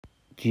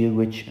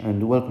Gielwich,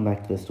 and welcome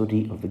back to the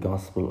study of the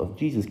Gospel of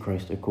Jesus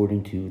Christ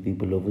according to the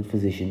beloved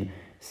physician,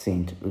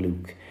 Saint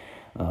Luke.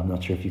 I'm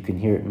not sure if you can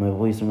hear it in my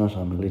voice or not.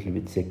 I'm a little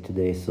bit sick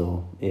today,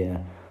 so yeah,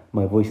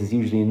 my voice is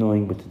usually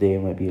annoying, but today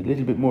it might be a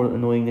little bit more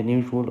annoying than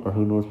usual, or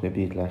who knows,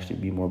 maybe it'll actually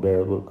be more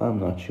bearable. I'm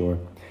not sure.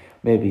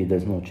 Maybe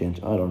there's no change,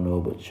 I don't know,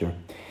 but sure.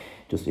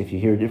 Just if you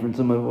hear a difference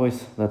in my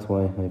voice, that's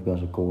why I've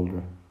got a cold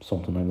or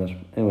something like that.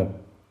 Anyway,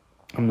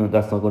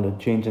 that's not going to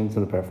change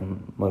anything apart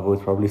from my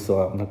voice probably,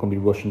 so I'm not going to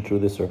be rushing through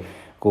this or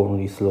going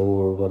really slow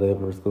or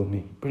whatever. It's going to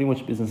be pretty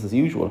much business as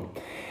usual.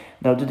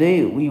 Now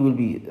today we will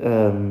be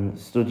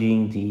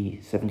studying the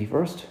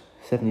 71st,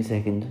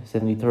 72nd,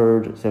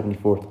 73rd,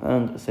 74th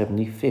and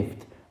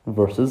 75th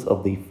verses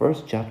of the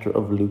first chapter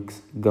of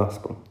Luke's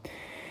Gospel.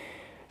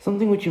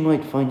 Something which you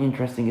might find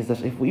interesting is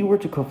that if we were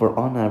to cover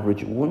on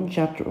average one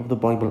chapter of the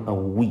Bible a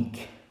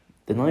week,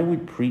 then I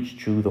would preach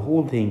through the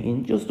whole thing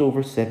in just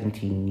over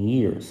 17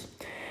 years.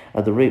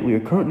 At the rate we are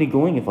currently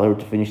going, if I were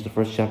to finish the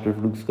first chapter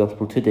of Luke's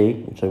Gospel today,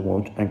 which I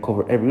won't, and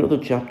cover every other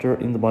chapter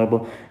in the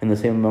Bible in the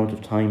same amount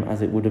of time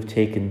as it would have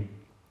taken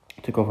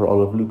to cover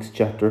all of Luke's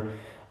chapter,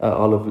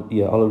 all of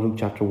Luke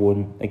chapter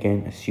 1,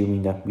 again,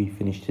 assuming that we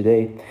finish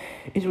today,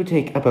 it would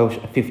take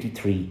about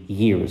 53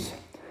 years.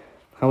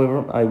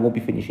 However, I won't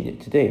be finishing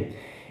it today.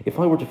 If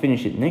I were to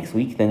finish it next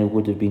week, then it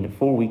would have been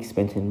 4 weeks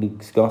spent in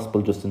Luke's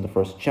Gospel just in the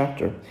first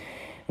chapter.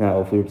 Now,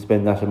 if we were to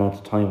spend that amount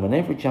of time on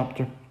every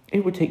chapter,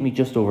 it would take me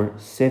just over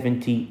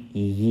 70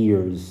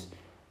 years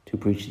to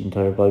preach the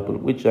entire Bible,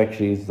 which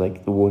actually is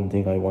like the one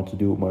thing I want to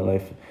do with my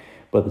life.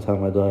 By the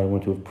time I die, I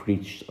want to have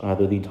preached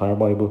either the entire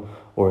Bible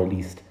or at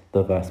least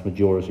the vast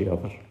majority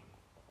of it.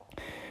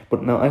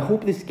 But now, I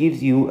hope this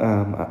gives you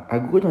a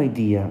good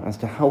idea as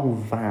to how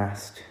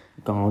vast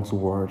God's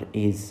Word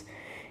is.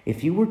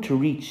 If you were to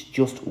read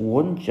just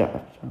one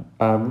chapter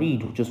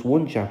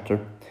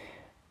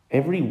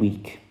every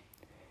week,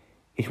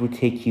 it would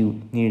take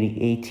you nearly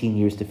 18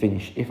 years to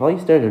finish. If I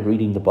started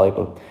reading the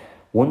Bible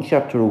one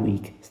chapter a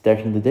week,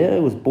 starting the day I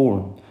was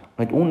born,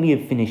 I'd only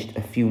have finished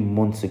a few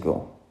months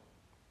ago.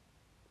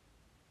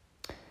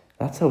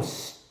 That's how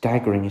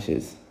staggering it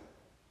is.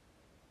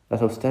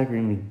 That's how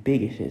staggeringly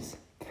big it is.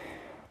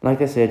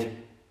 Like I said,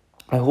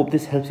 I hope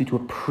this helps you to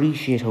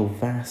appreciate how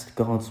vast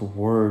God's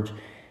Word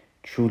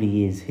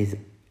truly is, His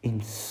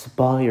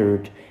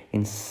inspiring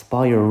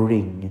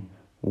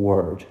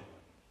Word.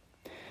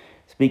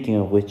 Speaking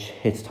of which,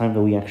 it's time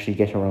that we actually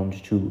get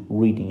around to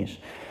reading it.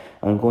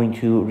 I'm going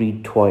to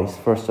read twice.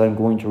 First, I'm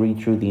going to read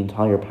through the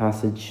entire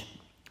passage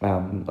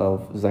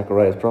of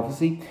Zechariah's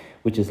prophecy,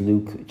 which is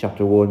Luke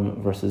chapter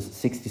 1, verses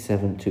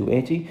 67 to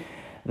 80.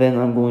 Then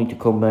I'm going to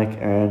come back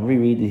and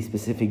reread the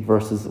specific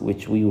verses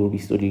which we will be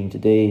studying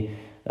today,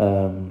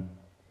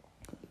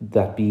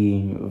 that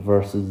being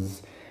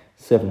verses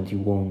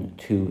 71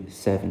 to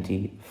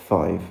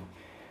 75.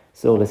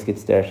 So let's get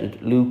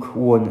started. Luke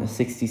 1,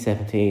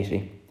 67 to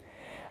 80.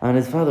 And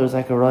his father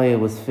Zechariah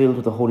was filled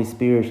with the Holy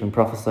Spirit and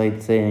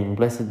prophesied, saying,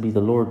 Blessed be the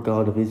Lord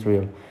God of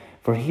Israel,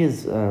 for he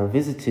has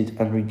visited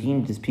and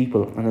redeemed his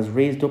people, and has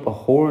raised up a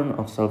horn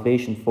of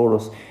salvation for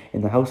us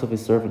in the house of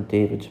his servant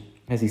David,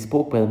 as he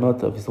spoke by the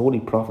mouth of his holy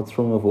prophets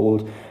from of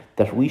old,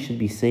 that we should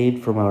be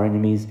saved from our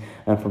enemies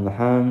and from the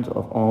hand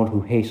of all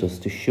who hate us,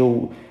 to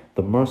show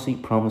the mercy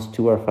promised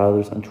to our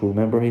fathers, and to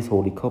remember his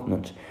holy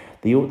covenant,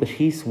 the oath that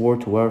he swore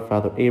to our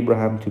father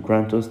Abraham, to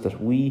grant us that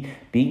we,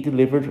 being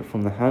delivered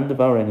from the hand of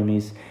our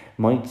enemies,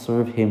 might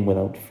serve him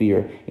without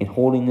fear, in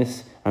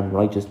holiness and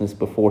righteousness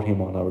before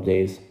him all our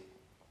days.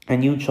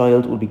 And you,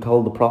 child, will be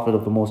called the prophet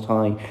of the Most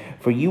High,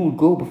 for you will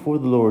go before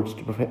the Lord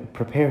to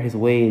prepare his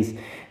ways,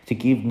 to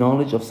give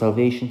knowledge of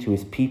salvation to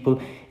his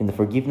people in the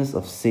forgiveness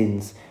of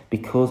sins,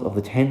 because of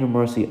the tender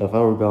mercy of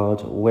our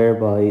God,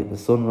 whereby the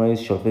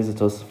sunrise shall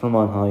visit us from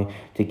on high,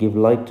 to give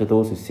light to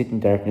those who sit in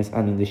darkness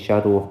and in the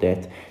shadow of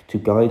death, to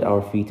guide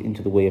our feet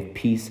into the way of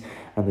peace.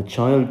 And the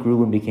child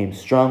grew and became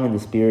strong in the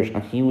spirit,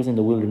 and he was in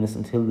the wilderness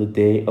until the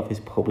day of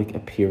his public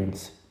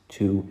appearance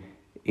to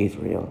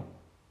Israel.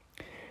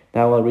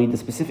 Now I'll read the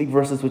specific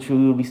verses which we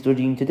will be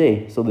studying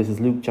today. So this is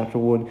Luke chapter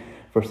 1,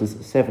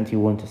 verses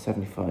 71 to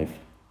 75.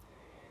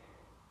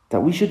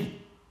 That we should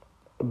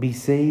be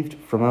saved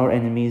from our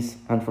enemies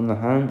and from the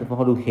hand of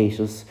all who hate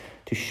us,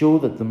 to show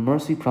that the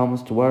mercy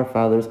promised to our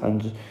fathers,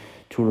 and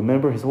to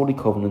remember his holy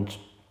covenant,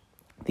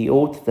 the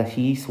oath that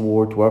he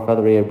swore to our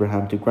father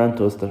Abraham, to grant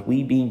us that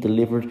we, being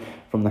delivered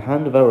from the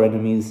hand of our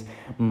enemies,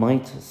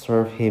 might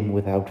serve him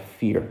without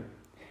fear,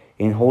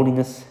 in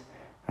holiness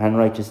and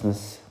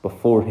righteousness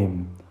before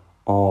him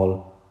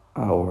all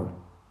our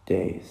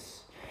days.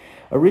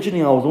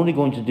 Originally, I was only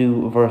going to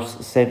do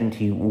verse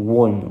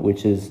 71,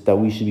 which is that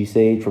we should be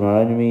saved from our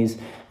enemies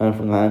and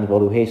from the hand of all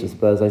who hate us.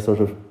 But as I sort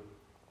of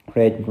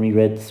read and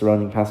reread the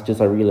surrounding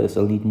passages, I realized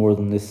I'll need more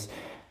than this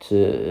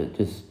to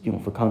just,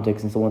 for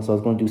context and so on. So I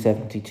was going to do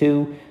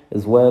 72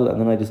 as well,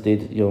 and then I just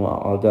did,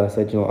 I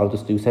said, I'll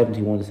just do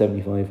 71 to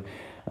 75,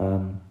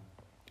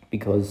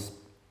 because,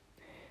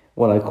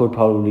 well, I could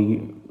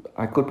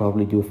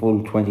probably do a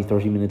full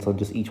 20-30 minutes on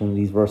just each one of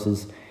these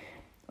verses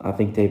I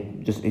think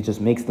it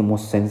just makes the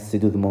most sense to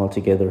do them all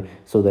together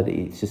so that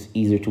it's just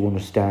easier to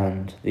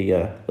understand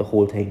the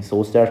whole thing. So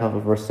we'll start off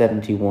with verse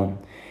 71,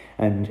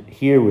 and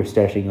here we're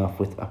starting off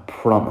with a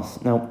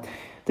promise. Now,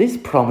 this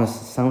promise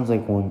sounds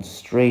like one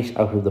straight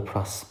out of the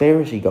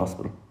prosperity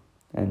gospel,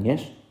 and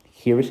yet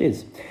here it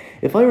is.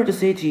 If I were to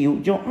say to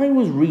you, I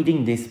was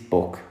reading this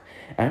book,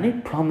 and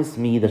it promised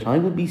me that I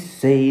would be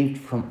saved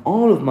from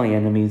all of my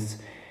enemies,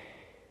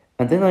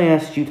 and then I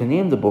asked you to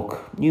name the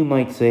book, you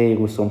might say it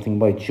was something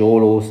by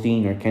Joel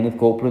Osteen or Kenneth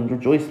Copeland or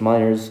Joyce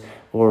Myers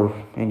or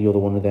any other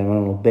one of them, I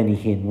don't know, Benny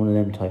Hinn, one of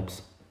them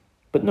types.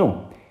 But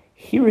no,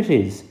 here it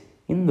is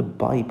in the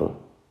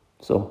Bible.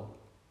 So,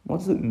 what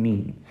does it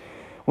mean?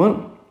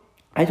 Well,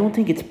 I don't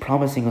think it's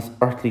promising us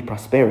earthly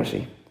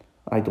prosperity.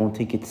 I don't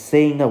think it's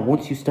saying that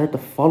once you start to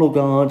follow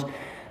God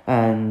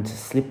and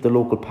slip the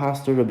local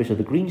pastor a bit of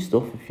the green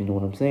stuff, if you know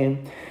what I'm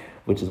saying,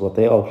 which is what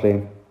they all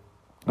claim,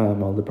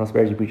 all the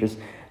prosperity preachers,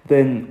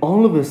 then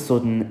all of a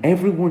sudden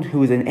everyone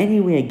who is in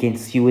any way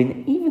against you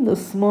in even the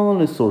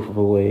smallest sort of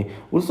a way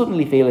will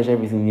suddenly fail at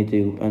everything you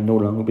do and no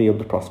longer be able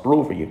to prosper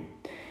over you.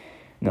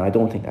 Now, I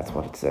don't think that's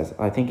what it says.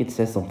 I think it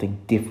says something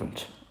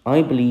different.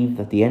 I believe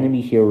that the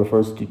enemy here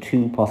refers to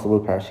two possible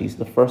parties.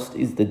 The first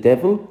is the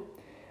devil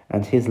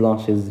and his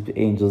lot, his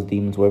angels,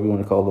 demons, whatever you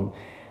want to call them.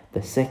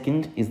 The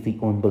second is the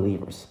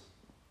unbelievers.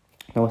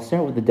 Now, I'll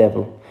start with the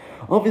devil.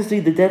 Obviously,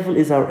 the devil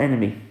is our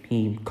enemy.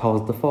 He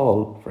caused the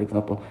fall, for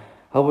example.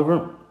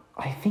 However,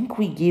 I think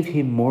we give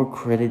him more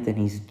credit than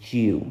he's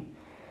due.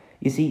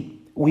 You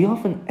see, we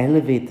often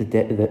elevate the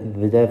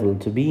devil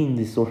to being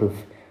this sort of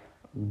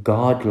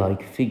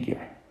godlike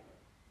figure.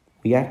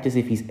 We act as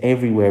if he's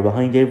everywhere,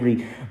 behind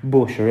every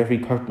bush or every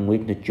curtain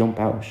waiting to jump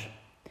out.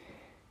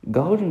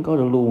 God and God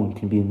alone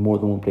can be in more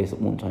than one place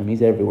at one time.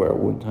 He's everywhere at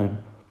one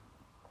time.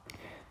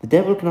 The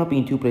devil cannot be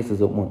in two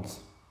places at once.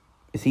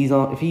 If he's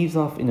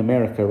off in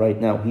America right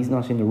now, he's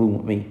not in the room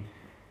with me.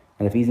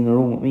 And if he's in the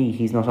room with me,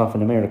 he's not off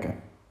in America,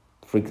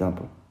 for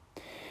example.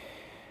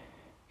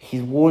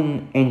 He's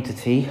one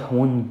entity,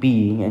 one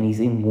being, and he's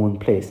in one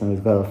place. Now, he's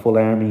got a full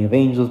army of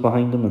angels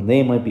behind him, and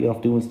they might be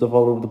off doing stuff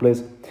all over the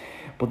place.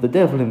 But the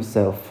devil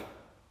himself,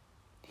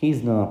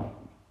 he's not,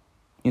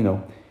 he's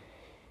not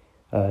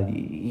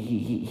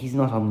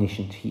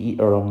omniscient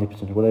or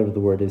omnipotent, whatever the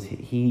word is.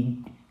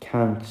 He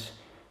can't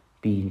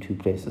be in two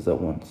places at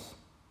once.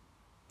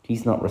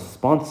 He's not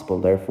responsible,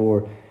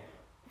 therefore,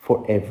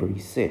 for every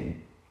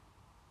sin.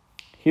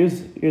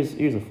 Here's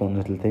a fun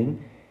little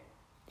thing.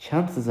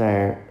 Chances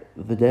are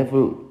the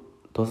devil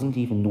doesn't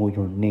even know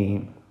your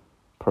name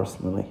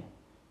personally.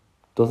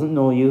 Doesn't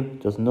know you,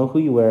 doesn't know who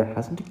you are,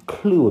 hasn't a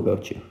clue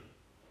about you.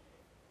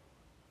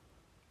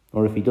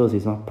 Or if he does,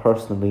 he's not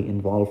personally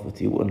involved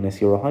with you unless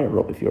you're a higher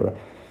up. If you're a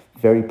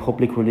very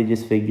public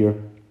religious figure,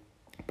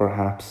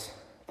 perhaps,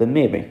 then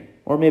maybe.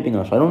 Or maybe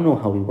not. I don't know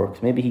how he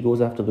works. Maybe he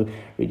goes after the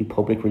really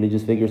public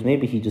religious figures.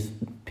 Maybe he just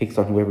picks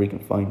on whoever he can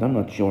find. I'm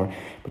not sure.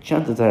 But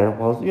chances are,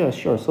 well, yeah,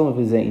 sure, some of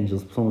his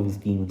angels, some of his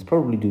demons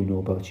probably do know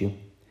about you.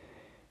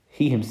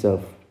 He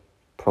himself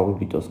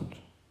probably doesn't.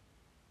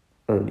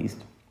 Or at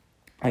least,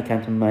 I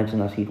can't imagine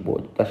that he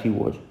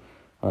would.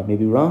 I may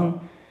be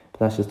wrong, but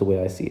that's just the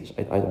way I see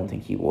it. I don't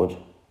think he would.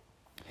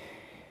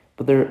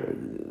 But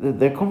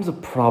there comes a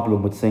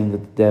problem with saying that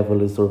the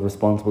devil is sort of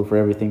responsible for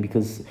everything,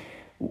 because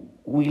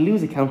we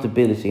lose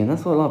accountability, and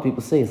that's what a lot of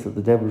people say, is that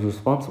the devil is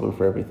responsible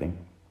for everything.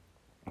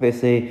 They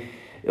say,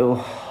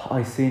 oh,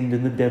 I sinned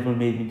and the devil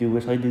made me do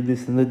it. I did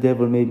this and the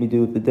devil made me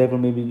do it. The devil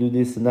made me do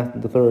this and that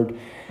and the third.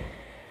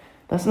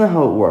 That's not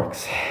how it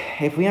works.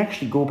 If we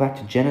actually go back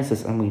to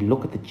Genesis and we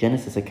look at the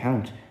Genesis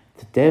account,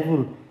 the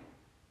devil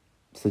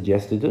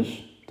suggested it.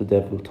 The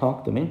devil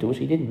talked them into it.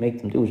 He didn't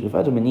make them do it. If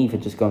Adam and Eve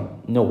had just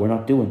gone, no, we're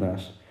not doing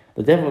that,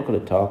 the devil could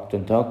have talked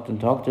and talked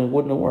and talked and it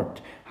wouldn't have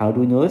worked. How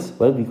do we know this?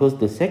 Well, because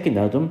the second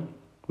Adam,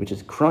 which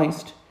is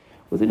Christ,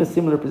 was in a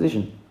similar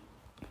position.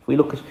 If we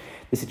look at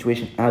the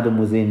situation Adam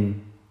was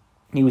in,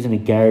 he was in a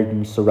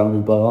garden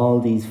surrounded by all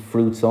these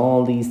fruits,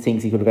 all these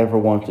things he could have ever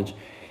wanted.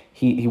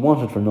 He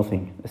wanted for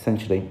nothing,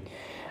 essentially,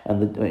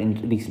 and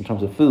at least in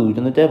terms of food.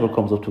 And the devil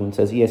comes up to him and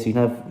says, yes, you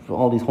can have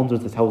all these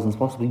hundreds of thousands,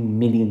 possibly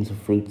millions of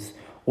fruits,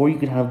 or you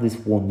could have this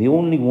one, the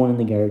only one in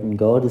the garden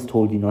God has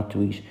told you not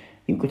to eat.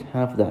 You could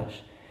have that.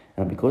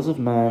 And because of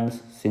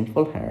man's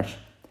sinful heart,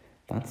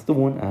 that's the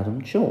one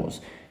Adam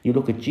chose. You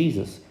look at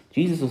Jesus.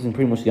 Jesus was in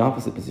pretty much the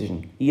opposite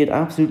position. He had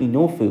absolutely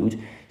no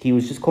food. He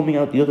was just coming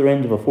out the other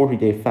end of a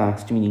 40-day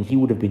fast, meaning he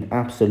would have been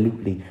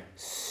absolutely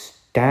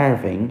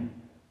starving.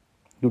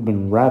 He would have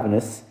been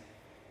ravenous.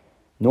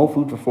 No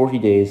food for 40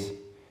 days.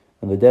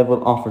 And the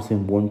devil offers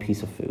him one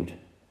piece of food.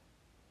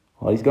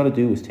 All he's got to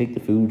do is take the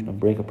food and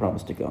break a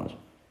promise to God.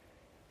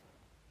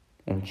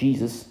 And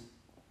Jesus,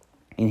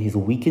 in his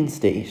weakened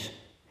state,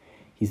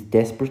 his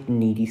desperate and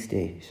needy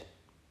state,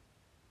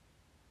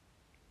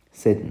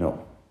 said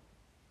no.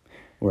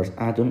 Whereas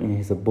Adam, in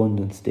his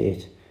abundant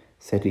state,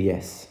 said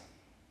yes.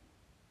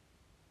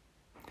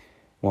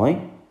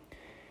 Why?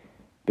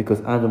 Because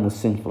Adam was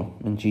sinful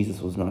and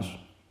Jesus was not.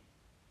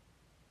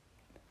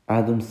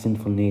 Adam's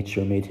sinful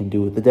nature made him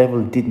do it. The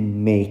devil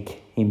didn't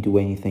make him do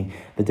anything.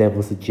 The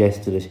devil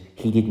suggested it.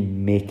 He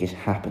didn't make it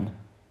happen.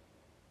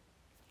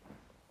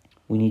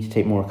 We need to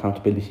take more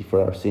accountability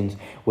for our sins.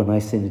 When I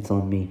sin, it's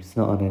on me. It's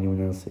not on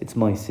anyone else. It's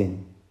my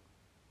sin.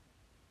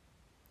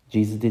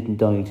 Jesus didn't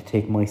die to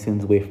take my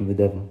sins away from the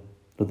devil,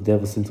 but the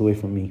devil's sins away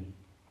from me.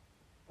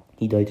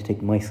 He died to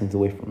take my sins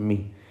away from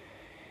me.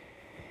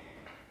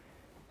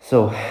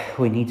 So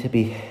we need to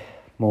be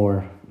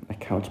more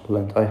accountable.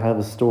 And I have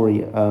a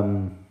story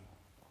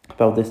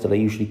about this that I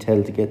usually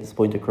tell to get this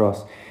point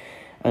across.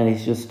 And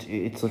it's just,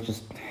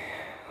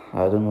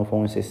 I don't know if I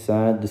want to say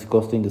sad,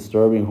 disgusting,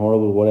 disturbing,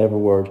 horrible, whatever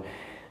word.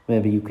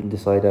 Maybe you can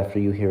decide after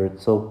you hear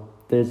it. So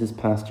there's this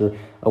pastor.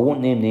 I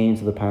won't name names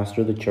of the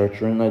pastor, the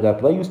church, or anything like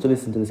that, but I used to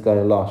listen to this guy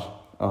a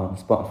lot on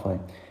Spotify.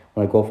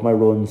 When I go for my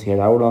runs, he had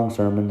hour-long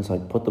sermons.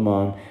 I'd put them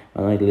on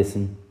and I'd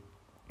listen.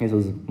 This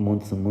was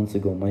months and months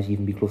ago. It might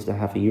even be close to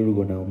half a year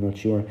ago now. I'm not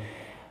sure.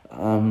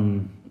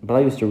 But I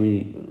used to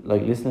really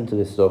like listening to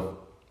this stuff.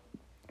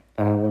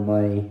 And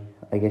when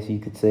I guess you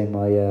could say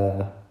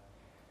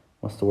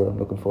what's the word I'm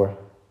looking for?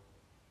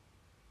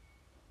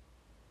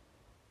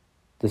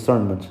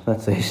 Discernment.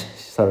 That's it.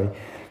 Sorry.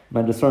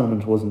 My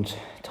discernment wasn't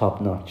top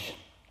notch.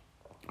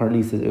 Or at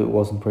least it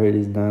wasn't where it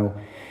is now.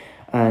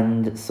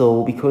 And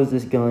so because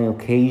this guy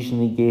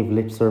occasionally gave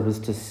lip service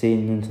to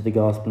sin and to the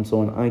gospel and so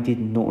on, I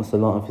didn't notice a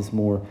lot of his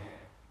more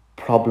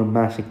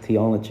problematic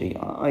theology.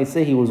 I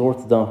say he was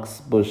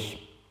orthodox, but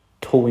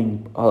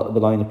towing the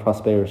line of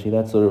prosperity,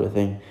 that sort of a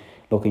thing,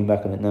 looking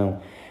back on it now.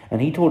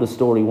 And he told a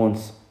story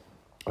once,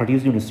 or he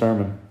was doing a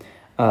sermon,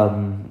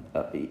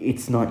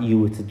 it's not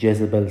you, it's a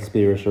Jezebel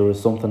spirit, or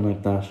something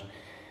like that.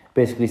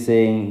 Basically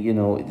saying,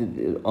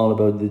 all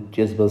about the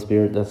Jezebel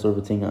spirit, that sort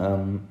of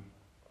thing,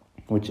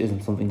 which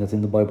isn't something that's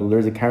in the Bible.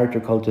 There's a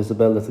character called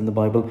Jezebel that's in the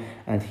Bible,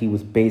 and he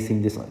was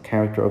basing this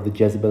character of the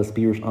Jezebel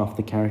spirit off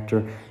the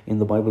character in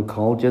the Bible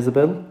called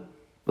Jezebel,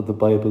 but the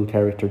Bible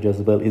character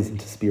Jezebel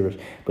isn't a spirit,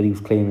 but he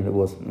was claiming it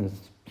was.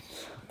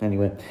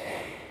 Anyway,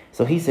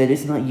 so he said,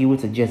 it's not you,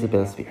 it's a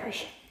Jezebel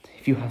spirit.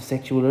 If you have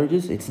sexual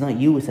urges, it's not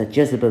you, it's a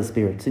Jezebel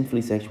spirit.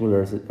 Sinfully sexual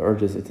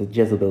urges, it's a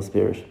Jezebel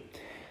spirit.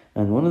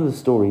 And one of the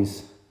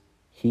stories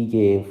he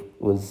gave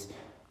was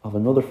of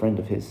another friend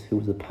of his who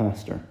was a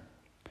pastor.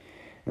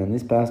 And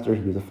this pastor,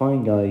 he was a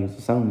fine guy, he was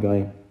a sound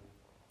guy,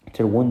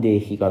 till one day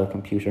he got a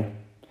computer,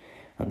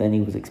 and then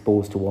he was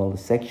exposed to all the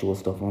sexual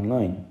stuff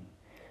online.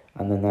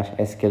 And then that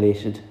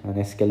escalated and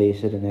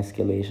escalated and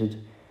escalated,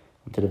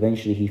 until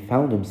eventually he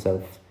found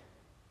himself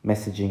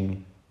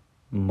messaging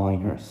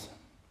minors.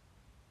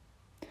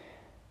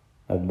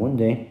 And one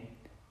day,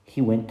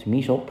 he went to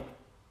meet up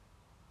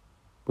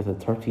with a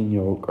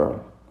 13-year-old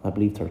girl, I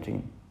believe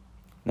 13.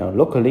 Now,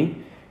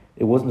 luckily,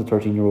 it wasn't a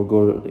 13-year-old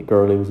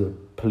girl, it was a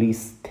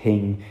police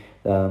thing.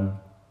 It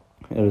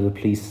was a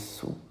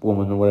police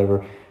woman or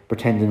whatever,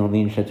 pretending on the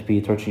internet to be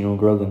a 13-year-old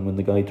girl, and when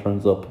the guy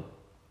turns up,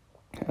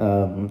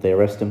 they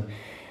arrest him.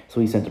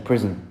 So he's sent to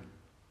prison.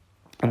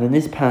 And then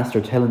this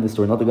pastor telling this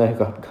story, not the guy who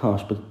got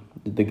caught, but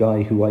the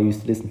guy who I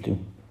used to listen to,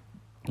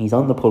 he's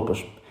on the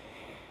pulpit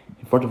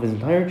in front of his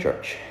entire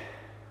church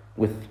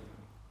with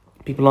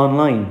people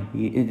online.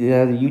 He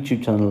has a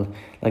YouTube channel,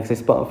 like say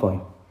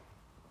Spotify,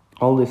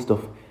 all this stuff,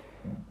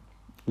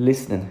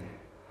 listening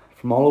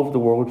from all over the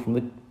world, from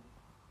the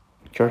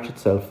church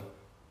itself.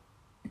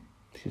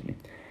 Excuse me.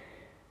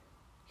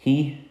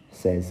 He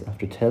says,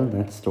 after telling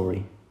that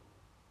story,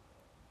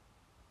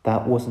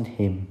 that wasn't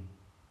him,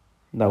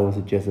 that was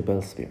a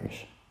Jezebel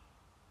spirit.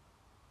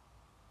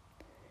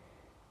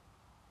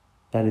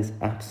 That is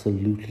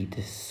absolutely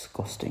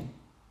disgusting.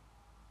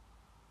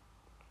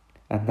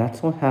 And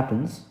that's what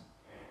happens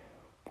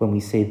when we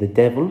say the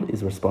devil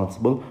is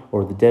responsible,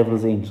 or the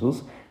devil's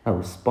angels are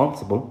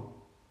responsible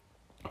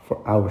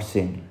for our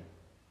sin.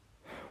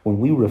 When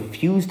we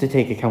refuse to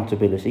take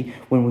accountability,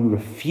 when we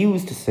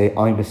refuse to say,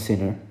 I'm a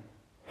sinner,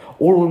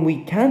 or when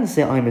we can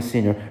say, I'm a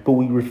sinner, but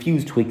we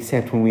refuse to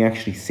accept when we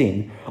actually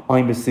sin,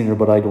 I'm a sinner,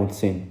 but I don't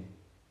sin.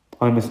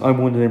 I'm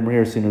one of them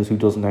rare sinners who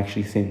doesn't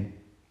actually sin.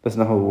 That's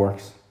not how it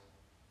works.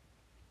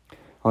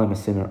 I'm a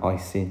sinner, I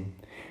sin.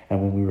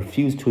 And when we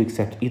refuse to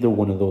accept either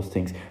one of those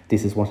things,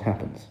 this is what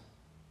happens.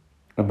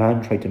 A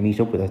man tried to meet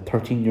up with a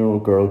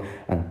 13-year-old girl,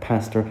 and a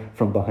pastor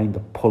from behind the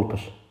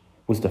pulpit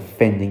was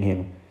defending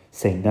him,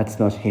 saying that's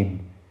not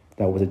him,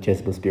 that was a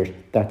Jezebel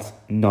spirit, that's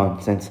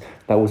nonsense,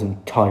 that was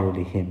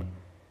entirely him.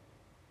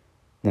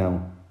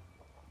 Now,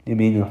 it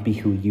may not be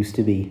who he used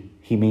to be.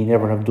 He may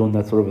never have done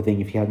that sort of a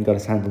thing if he hadn't got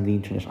his hand on the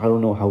internet. I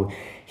don't know how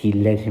he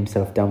led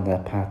himself down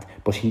that path,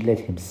 but he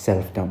led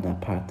himself down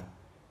that path.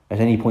 At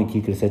any point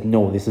he could have said,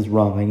 no, this is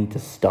wrong, I need to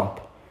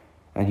stop.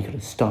 And he could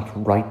have stopped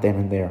right then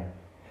and there.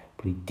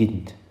 But he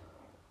didn't.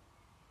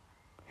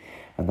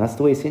 And that's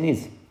the way sin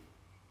is.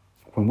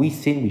 When we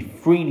sin, we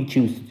freely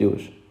choose to do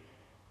it.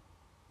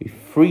 We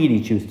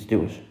freely choose to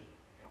do it.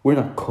 We're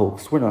not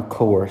coaxed, we're not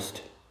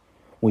coerced.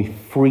 We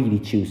freely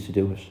choose to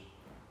do it.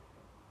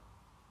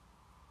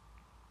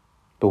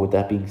 But with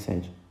that being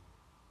said,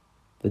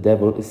 the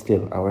devil is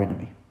still our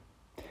enemy.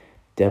 The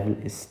devil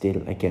is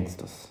still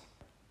against us.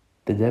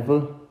 The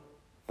devil,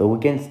 though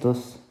against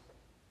us,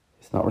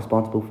 He's not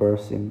responsible for our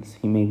sins.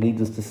 He may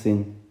lead us to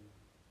sin.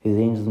 His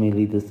angels may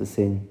lead us to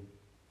sin.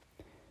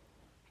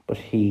 But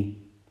he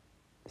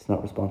is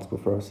not responsible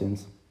for our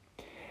sins.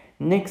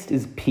 Next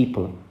is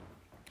people.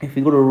 If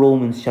we go to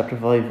Romans chapter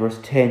 5 verse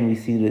 10, we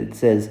see that it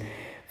says,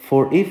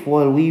 "For if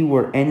while we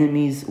were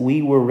enemies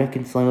we were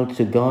reconciled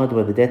to God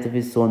by the death of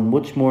his Son,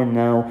 much more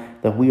now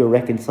that we are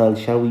reconciled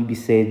shall we be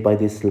saved by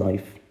this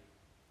life."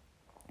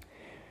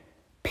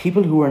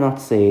 People who are not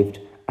saved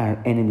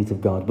are enemies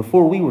of God.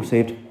 Before we were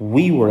saved,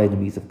 we were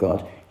enemies of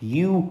God.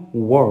 You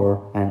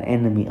were an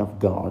enemy of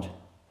God.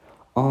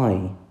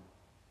 I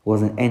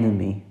was an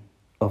enemy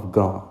of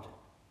God.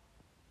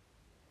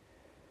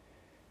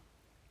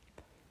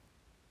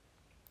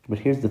 But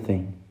here's the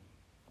thing.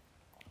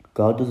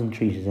 God doesn't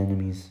treat his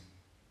enemies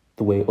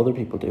the way other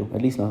people do.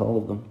 At least not all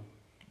of them.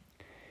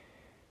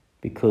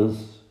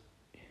 Because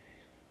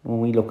when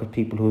we look at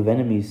people who have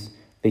enemies,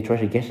 they try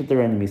to get at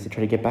their enemies. They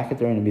try to get back at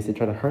their enemies. They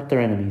try to hurt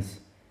their enemies.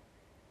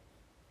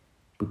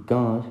 But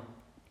God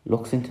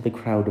looks into the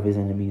crowd of his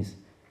enemies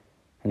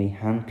and he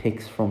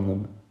handpicks from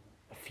them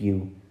a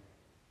few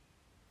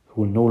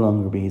who will no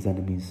longer be his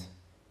enemies,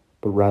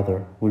 but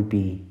rather will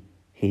be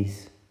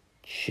his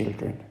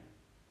children.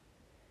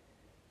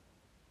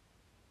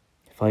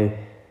 If I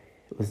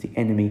was the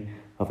enemy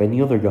of any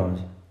other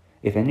god,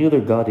 if any other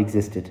god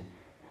existed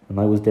and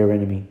I was their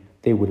enemy,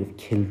 they would have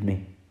killed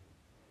me.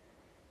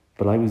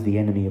 But I was the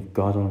enemy of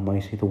God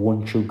Almighty, the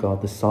one true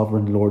God, the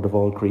sovereign Lord of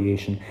all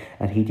creation,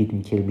 and he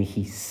didn't kill me,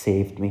 he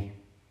saved me.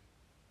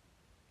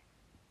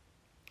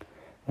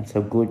 That's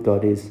how good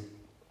God is.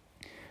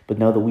 But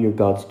now that we are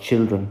God's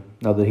children,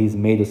 now that he's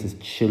made us his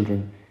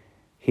children,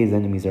 his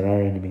enemies are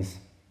our enemies.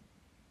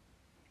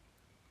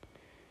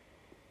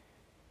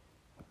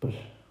 But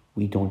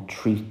we don't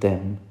treat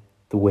them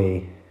the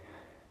way,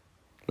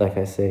 like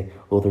I say,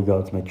 other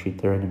gods might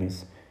treat their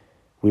enemies.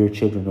 We are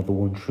children of the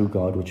one true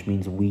God, which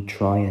means we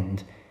try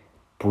and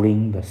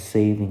bring the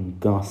saving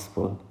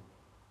gospel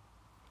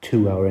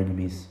to our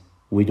enemies.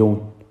 We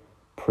don't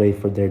pray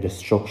for their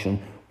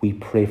destruction. We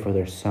pray for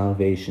their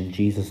salvation.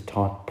 Jesus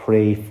taught,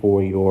 pray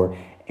for your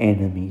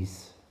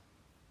enemies.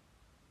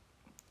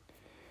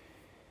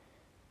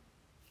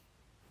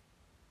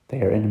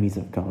 They are enemies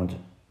of God,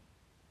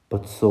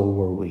 but so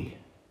were we.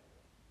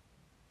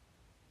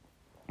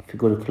 If you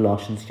go to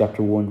Colossians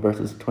chapter 1,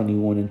 verses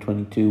 21 and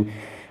 22,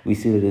 we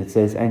see that it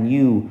says, "And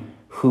you,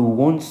 who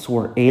once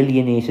were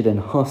alienated and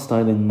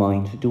hostile in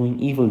mind, doing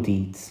evil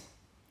deeds,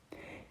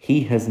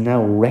 he has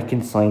now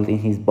reconciled in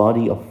his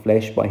body of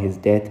flesh by his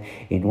death,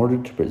 in order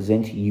to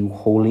present you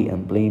holy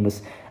and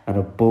blameless and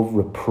above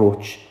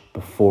reproach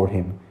before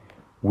him."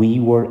 We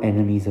were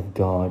enemies of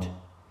God.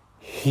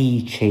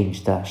 He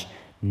changed that,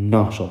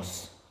 not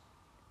us.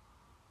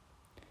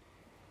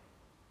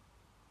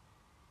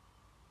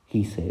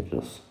 He saved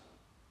us.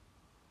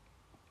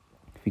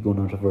 If we go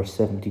now to verse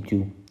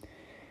 72.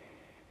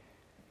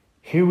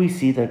 Here we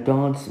see that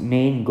God's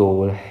main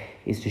goal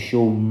is to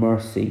show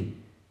mercy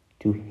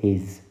to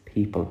his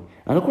people.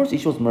 And of course he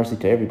shows mercy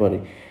to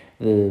everybody.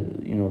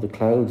 The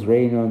clouds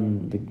rain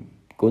on the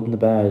good and the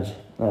bad,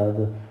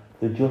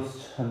 the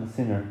just and the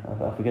sinner.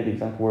 I forget the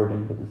exact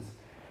wording, but it's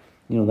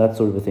that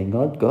sort of a thing.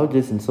 God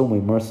is in some way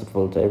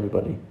merciful to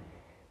everybody.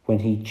 When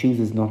he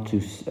chooses not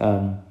to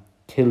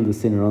kill the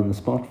sinner on the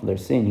spot for their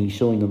sin, he's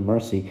showing them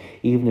mercy.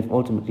 Even if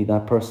ultimately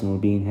that person will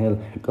be in hell,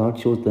 God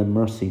shows them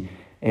mercy.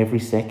 Every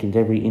second,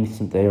 every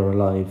instant they are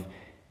alive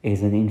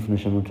is an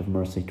infinite amount of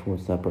mercy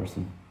towards that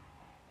person.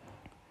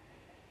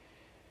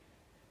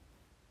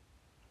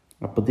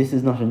 But this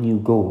is not a new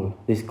goal.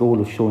 This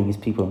goal of showing his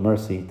people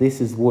mercy,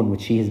 this is one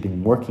which he has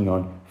been working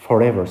on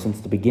forever,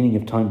 since the beginning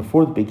of time,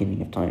 before the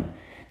beginning of time.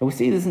 And we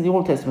see this in the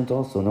Old Testament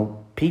also. Now,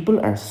 people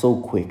are so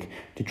quick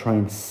to try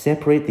and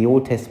separate the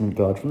Old Testament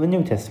God from the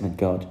New Testament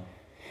God.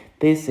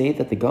 They say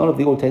that the God of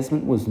the Old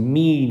Testament was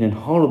mean and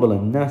horrible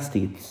and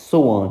nasty and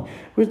so on,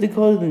 whereas the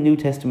God of the New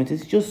Testament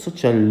is just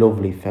such a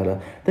lovely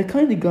fella, the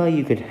kind of guy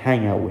you could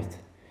hang out with.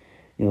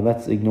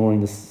 That's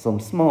ignoring some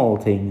small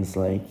things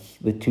like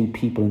the two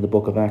people in the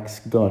book of Acts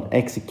God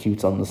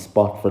executes on the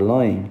spot for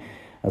lying,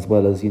 as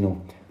well as,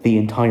 the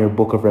entire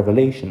book of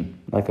Revelation.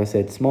 Like I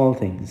said, small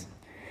things.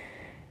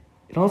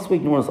 It also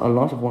ignores a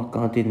lot of what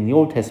God did in the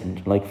Old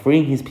Testament, like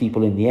freeing his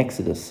people in the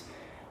Exodus,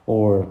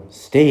 or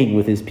staying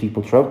with his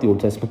people throughout the Old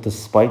Testament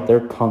despite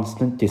their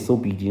constant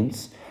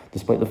disobedience,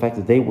 despite the fact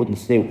that they wouldn't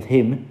stay with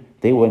him.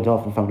 They went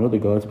off and found other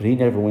gods, but he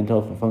never went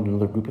off and found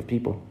another group of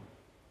people.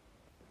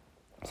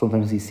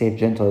 Sometimes he saved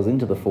Gentiles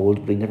into the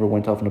fold, but he never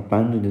went off and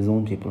abandoned his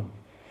own people.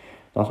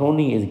 Not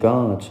only is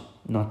God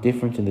not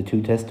different in the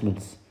two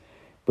testaments,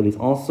 but he's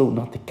also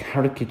not the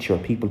caricature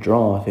people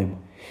draw of him.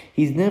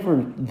 He's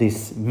never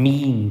this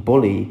mean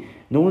bully,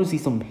 nor is he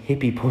some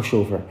hippie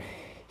pushover.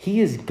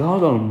 He is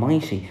God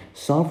Almighty,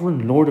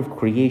 sovereign Lord of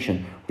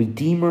creation,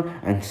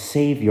 Redeemer and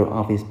Saviour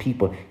of his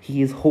people.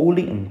 He is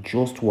holy and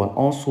just while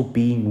also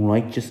being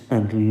righteous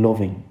and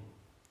loving.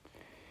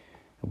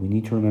 And we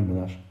need to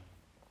remember that.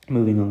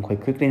 Moving on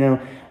quite quickly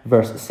now,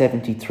 verse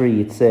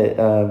 73, it says,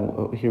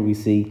 here we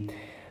see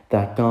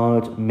that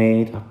God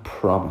made a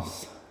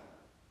promise.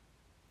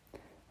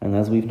 And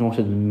as we've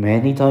noted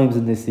many times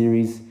in this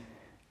series,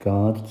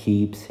 God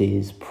keeps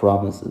his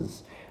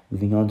promises.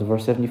 Moving on to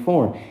verse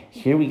 74.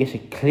 Here we get a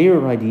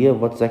clearer idea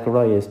of what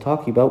Zechariah is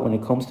talking about when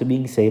it comes to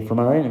being saved from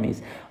our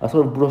enemies. I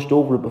sort of brushed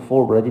over it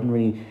before, but I didn't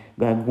really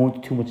go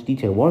into too much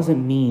detail. What does it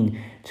mean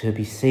to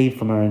be saved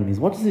from our enemies?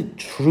 What does it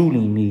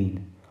truly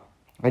mean?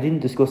 I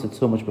didn't discuss it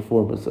so much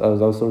before, but I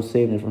was sort of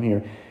saving it from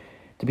here.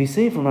 To be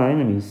saved from our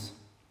enemies,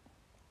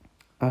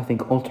 I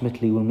think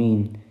ultimately will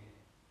mean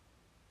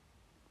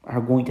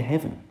are going to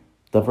heaven.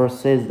 The verse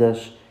says that,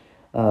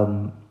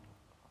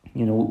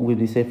 we'll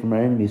be saved from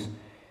our enemies.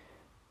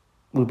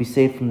 We'll be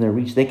saved from their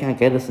reach. They can't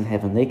get us in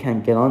heaven. They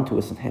can't get onto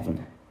us in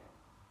heaven.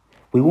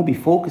 We won't be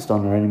focused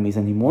on our enemies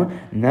anymore.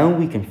 Now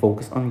we can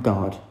focus on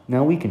God.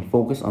 Now we can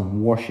focus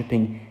on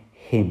worshipping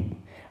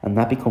him. And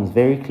that becomes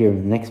very clear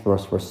in the next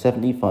verse, verse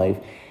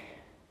 75.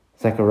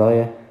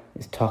 Zechariah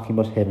is talking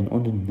about heaven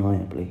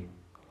undeniably.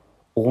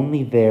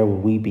 Only there will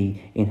we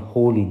be in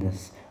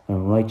holiness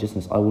and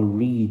righteousness. I will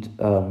read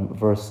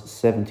verse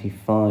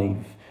 75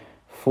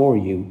 for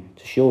you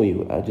to show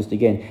you.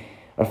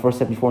 Verse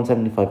 74 and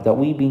 75. That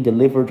we, being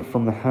delivered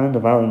from the hand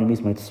of our enemies,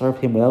 might serve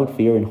him without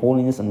fear in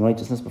holiness and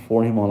righteousness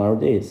before him all our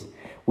days.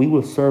 We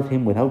will serve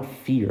him without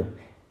fear.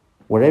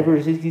 Whatever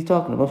it is he's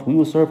talking about, we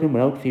will serve him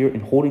without fear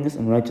in holiness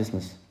and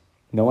righteousness.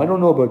 Now, I don't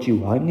know about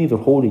you. I'm neither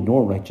holy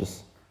nor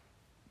righteous.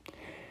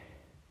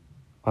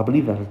 I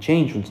believe that'll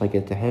change once I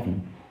get to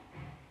heaven.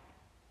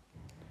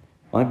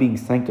 I'm being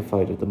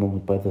sanctified at the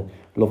moment by the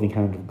loving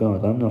hand of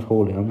God. I'm not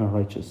holy. I'm not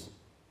righteous.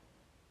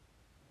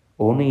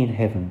 Only in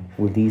heaven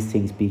will these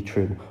things be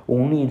true.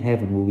 Only in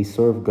heaven will we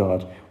serve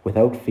God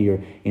without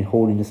fear in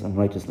holiness and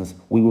righteousness.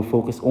 We will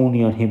focus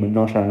only on him and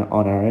not on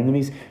our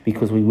enemies,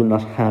 because we will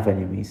not have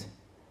enemies.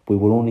 We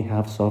will only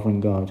have sovereign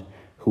God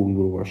who we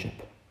will worship.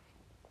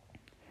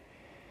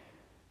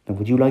 Now,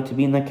 would you like to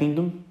be in that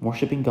kingdom,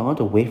 worshipping God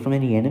away from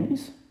any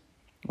enemies?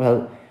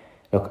 Well,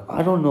 look,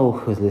 I don't know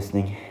who's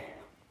listening,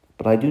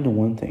 but I do know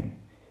one thing.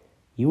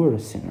 You are a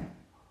sinner.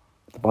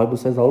 The Bible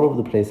says all over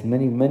the place,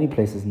 many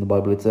places in the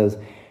Bible, it says,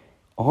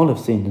 all have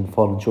sinned and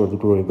fallen short of the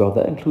glory of God.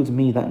 That includes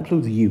me, that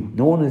includes you.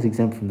 No one is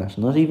exempt from that,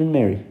 not even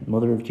Mary,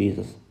 mother of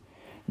Jesus.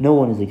 No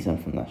one is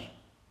exempt from that.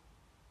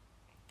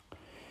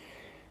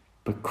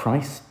 But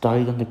Christ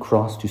died on the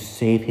cross to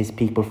save his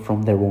people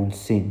from their own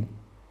sin.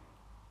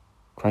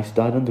 Christ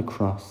died on the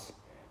cross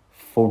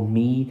for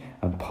me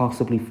and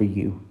possibly for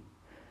you.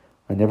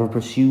 I never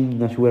presume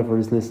that whoever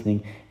is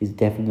listening is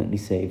definitely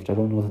saved. I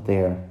don't know that they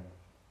are.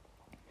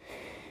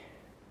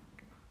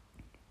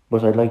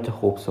 But I'd like to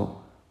hope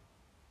so.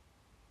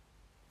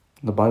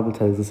 The Bible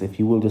tells us if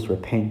you will just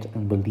repent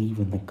and believe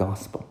in the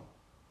gospel,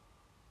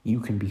 you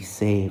can be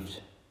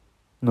saved.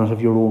 Not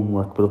of your own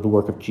work, but of the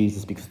work of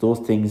Jesus, because those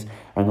things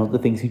are not the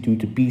things you do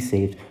to be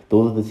saved.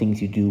 Those are the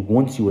things you do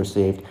once you are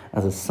saved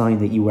as a sign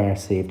that you are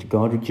saved.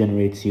 God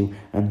regenerates you,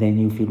 and then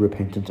you feel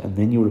repentant, and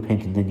then you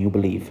repent, and then you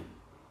believe.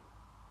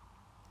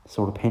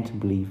 So repent and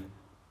believe.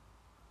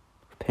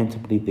 Repent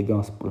and believe the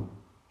gospel.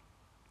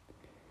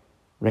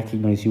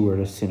 Recognize you are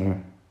a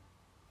sinner,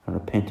 and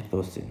repent of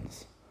those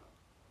sins.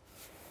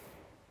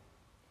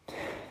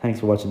 Thanks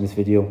for watching this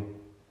video.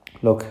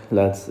 Look,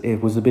 lads,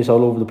 it was a bit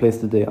all over the place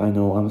today. I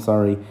know, I'm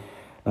sorry.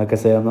 Like I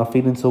say, I'm not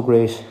feeling so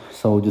great.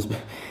 So just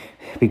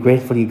be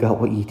grateful you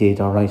got what you did,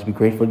 alright? Be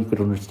grateful you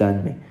could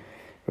understand me.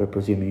 Or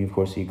presuming, of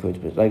course, you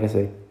could. But like I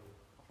say,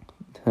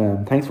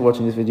 thanks for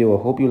watching this video.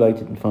 I hope you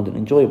liked it and found it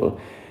enjoyable.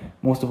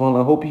 Most of all,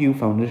 I hope you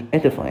found it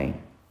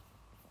edifying.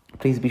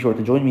 Please be sure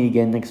to join me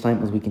again next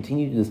time as we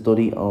continue the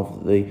study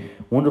of the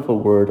wonderful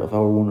word of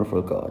our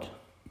wonderful God.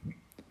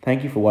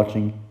 Thank you for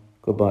watching.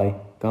 Goodbye.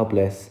 God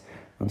bless.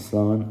 And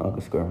slán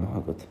agus gurma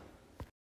agat.